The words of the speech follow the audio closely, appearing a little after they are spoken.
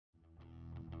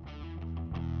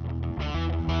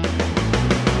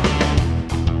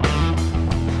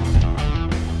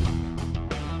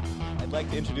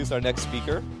introduce our next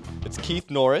speaker. It's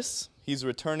Keith Norris. He's a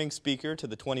returning speaker to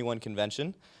the 21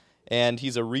 convention, and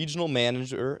he's a regional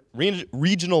manager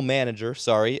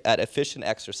at Efficient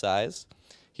Exercise.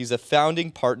 He's a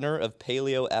founding partner of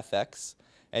Paleo FX,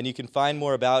 and you can find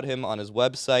more about him on his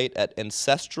website at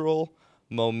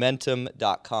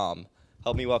ancestralmomentum.com.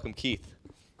 Help me welcome Keith.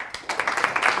 Thanks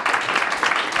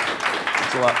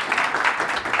a lot.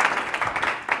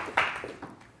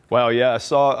 Wow, yeah, I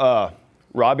saw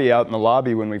Robbie out in the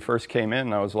lobby when we first came in,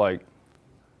 and I was like,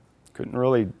 couldn't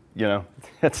really,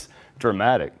 it's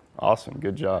dramatic. Awesome,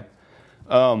 good job.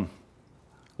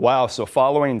 Wow, so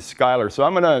following Skylar. So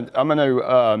I'm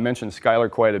gonna mention Skylar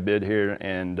quite a bit here,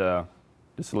 and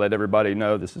just to let everybody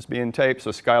know this is being taped.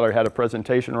 So Skylar had a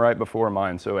presentation right before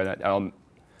mine, so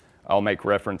I'll make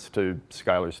reference to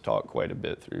Skylar's talk quite a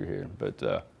bit through here.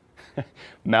 But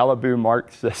Malibu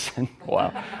Mark Sisson.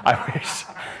 Wow, I wish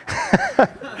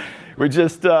we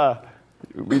just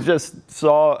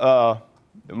saw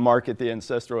Mark at the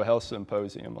Ancestral Health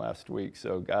Symposium last week.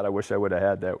 So God, I wish I would have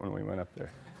had that when we went up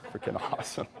there. Freaking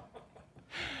awesome.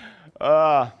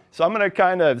 So I'm going to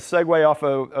kind of segue off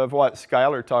of what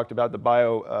Skylar talked about,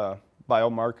 the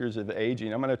biomarkers of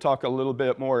aging. I'm going to talk a little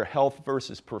bit more health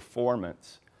versus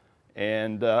performance.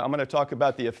 And I'm going to talk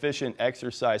about the Efficient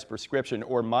Exercise prescription,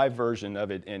 or my version of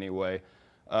it anyway.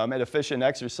 At Efficient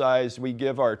Exercise, we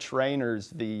give our trainers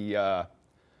the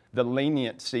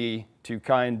leniency to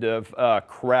kind of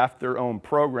craft their own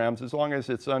programs, as long as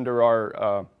it's under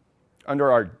our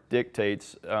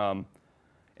dictates, and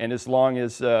as long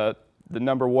as the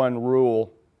number one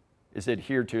rule is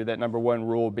adhered to. That number one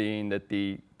rule being that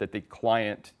the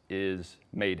client is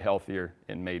made healthier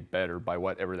and made better by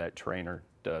whatever that trainer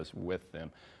does with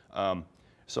them.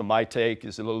 So my take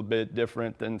is a little bit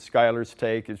different than Skylar's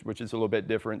take, which is a little bit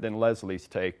different than Leslie's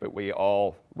take, but we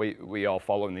all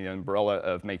follow in the umbrella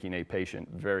of making a patient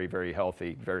very, very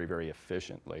healthy, very, very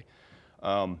efficiently.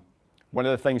 One of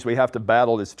the things we have to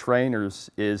battle as trainers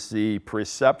is the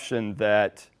perception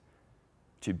that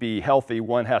to be healthy,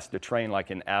 one has to train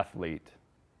like an athlete,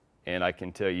 and I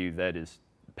can tell you that is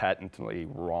patently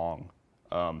wrong.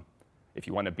 If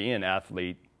you want to be an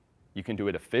athlete, you can do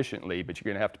it efficiently, but you're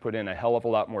going to have to put in a hell of a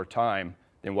lot more time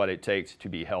than what it takes to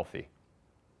be healthy.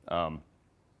 And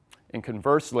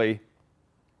conversely,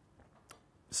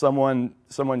 someone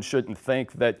shouldn't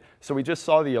think that, so we just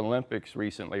saw the Olympics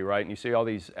recently, right? And you see all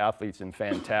these athletes in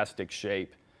fantastic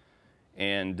shape.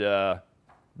 And the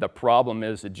problem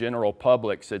is the general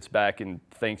public sits back and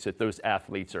thinks that those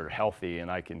athletes are healthy, and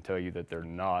I can tell you that they're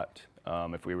not.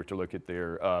 If we were to look at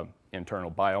their internal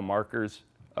biomarkers,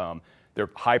 they're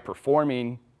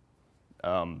high-performing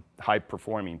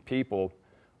people,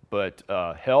 but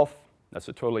health, that's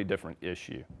a totally different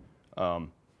issue.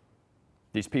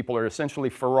 These people are essentially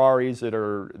Ferraris that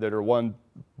are one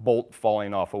bolt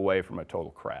falling off away from a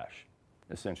total crash,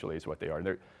 essentially is what they are.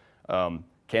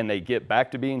 Can they get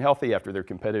back to being healthy after their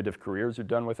competitive careers are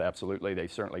done with? Absolutely, they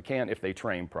certainly can if they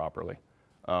train properly.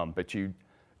 But to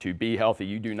be healthy,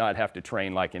 you do not have to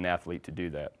train like an athlete to do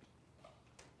that.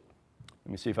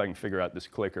 Let me see if I can figure out this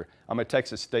clicker. I'm a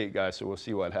Texas State guy, so we'll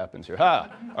see what happens here. Ha!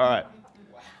 All right.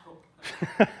 Wow.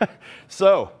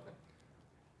 So,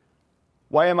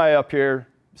 why am I up here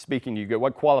speaking to you?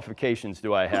 What qualifications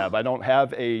do I have? I don't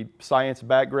have a science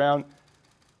background.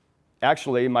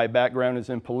 Actually, my background is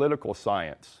in political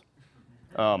science.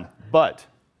 But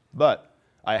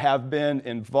I have been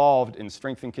involved in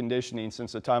strength and conditioning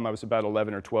since the time I was about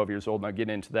 11 or 12 years old, and I'll get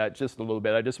into that just a little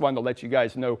bit. I just wanted to let you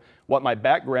guys know what my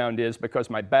background is, because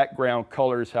my background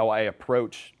colors how I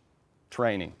approach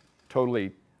training.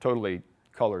 Totally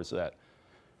colors that.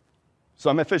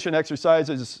 So I'm Efficient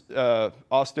Exercise's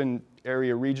Austin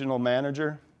area regional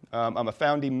manager. I'm a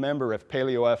founding member of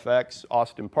Paleo FX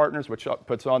Austin Partners, which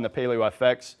puts on the Paleo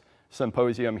FX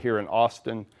Symposium here in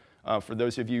Austin. For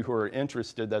those of you who are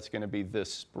interested, that's going to be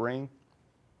this spring,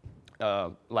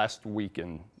 last week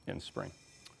in spring.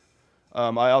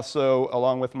 I also,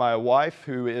 along with my wife,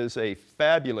 who is a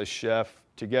fabulous chef,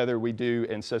 together we do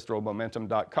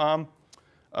ancestralmomentum.com.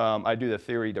 I do the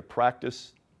theory to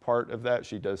practice part of that.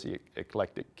 She does the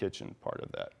eclectic kitchen part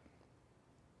of that.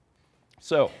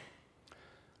 So,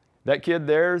 that kid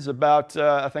there is about,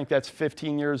 I think that's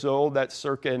 15 years old. That's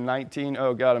circa 19,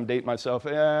 oh God, I'm dating myself.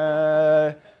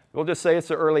 We'll just say it's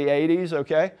the early 80s,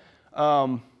 okay?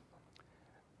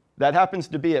 That happens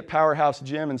to be at Powerhouse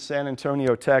Gym in San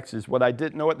Antonio, Texas. What I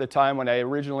didn't know at the time when I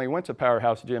originally went to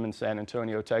Powerhouse Gym in San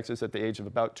Antonio, Texas at the age of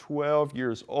about 12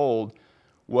 years old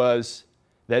was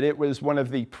that it was one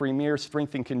of the premier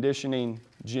strength and conditioning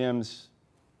gyms,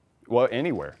 well,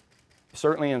 anywhere.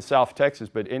 Certainly in South Texas,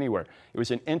 but anywhere. It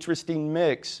was an interesting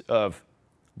mix of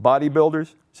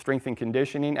bodybuilders, strength and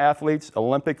conditioning athletes,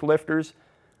 Olympic lifters,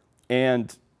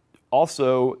 and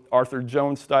also Arthur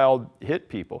Jones-style hit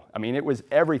people. I mean, it was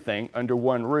everything under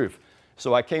one roof.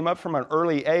 So I came up from an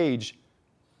early age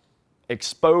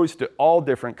exposed to all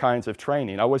different kinds of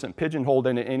training. I wasn't pigeonholed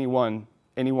into any one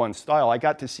style. I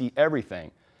got to see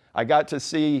everything. I got to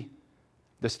see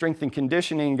the strength and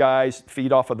conditioning guys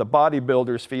feed off of the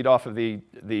bodybuilders, feed off of the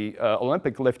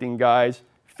Olympic lifting guys,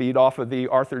 feed off of the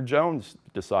Arthur Jones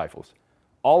disciples.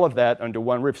 All of that under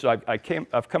one roof. So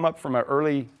I've come up from an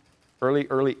early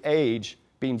age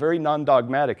being very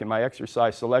non-dogmatic in my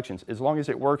exercise selections. As long as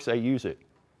it works, I use it.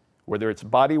 Whether it's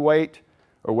body weight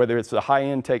or whether it's the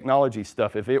high-end technology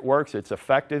stuff, if it works, it's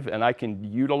effective, and I can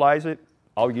utilize it,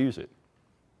 I'll use it.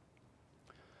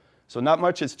 So not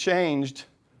much has changed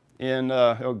in,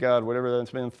 oh God, whatever that's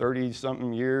been,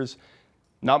 30-something years.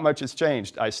 Not much has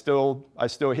changed. I still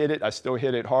hit it. I still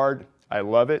hit it hard. I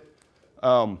love it.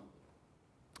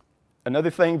 Another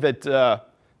thing that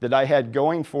I had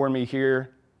going for me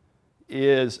here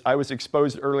is I was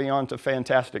exposed early on to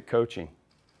fantastic coaching.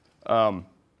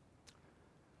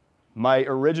 My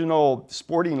original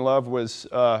sporting love was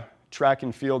track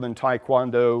and field and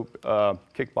taekwondo,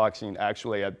 kickboxing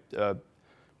actually. I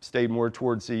stayed more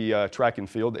towards the track and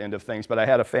field end of things, but I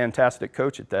had a fantastic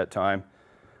coach at that time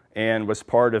and was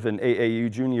part of an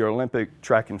AAU Junior Olympic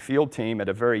track and field team at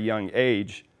a very young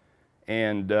age.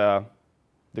 And the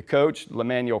coach,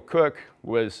 Lemanuel Cook,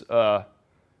 was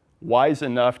wise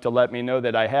enough to let me know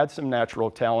that I had some natural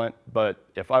talent, but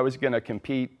if I was going to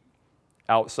compete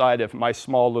outside of my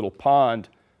small little pond,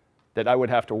 that I would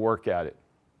have to work at it.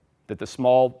 That the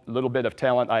small little bit of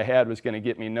talent I had was going to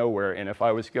get me nowhere, and if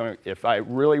I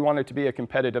really wanted to be a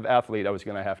competitive athlete, I was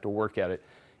going to have to work at it.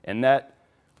 And that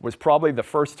was probably the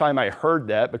first time I heard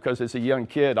that, because as a young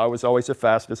kid, I was always the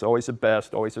fastest, always the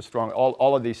best, always the strong,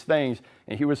 all of these things.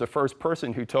 And he was the first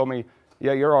person who told me,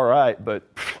 yeah, you're all right, but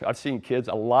I've seen kids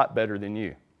a lot better than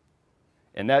you.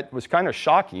 And that was kind of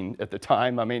shocking at the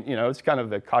time. I mean, you know, it's kind of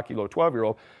the cocky little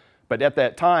 12-year-old. But at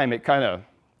that time, it kind of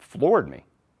floored me.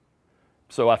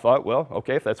 So I thought, well,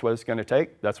 okay, if that's what it's going to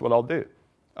take, that's what I'll do.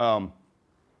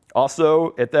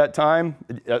 Also, at that time,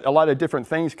 a lot of different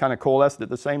things kind of coalesced at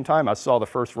the same time. I saw the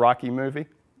first Rocky movie,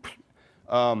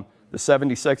 the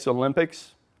 '76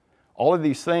 Olympics. All of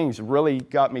these things really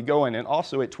got me going. And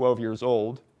also at 12 years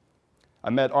old, I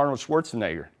met Arnold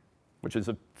Schwarzenegger, which is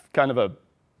a kind of a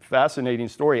fascinating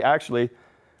story. Actually,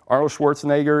 Arnold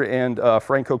Schwarzenegger and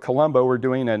Franco Columbo were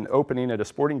doing an opening at a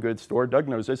sporting goods store. Doug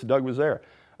knows this. Doug was there.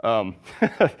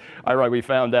 We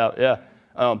found out, yeah.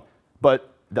 But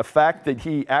the fact that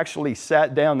he actually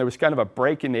sat down, there was kind of a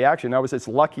break in the action. I was just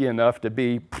lucky enough to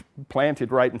be planted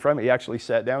right in front of me. He actually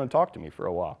sat down and talked to me for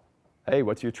a while. Hey,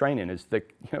 what's your training? It's the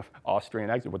Austrian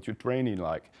accent. What's your training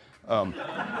like?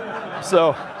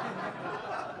 So,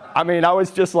 I mean, I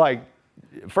was just like,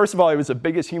 first of all, he was the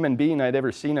biggest human being I'd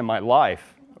ever seen in my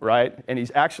life, right? And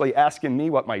he's actually asking me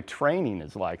what my training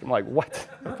is like. I'm like, what?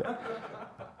 Okay.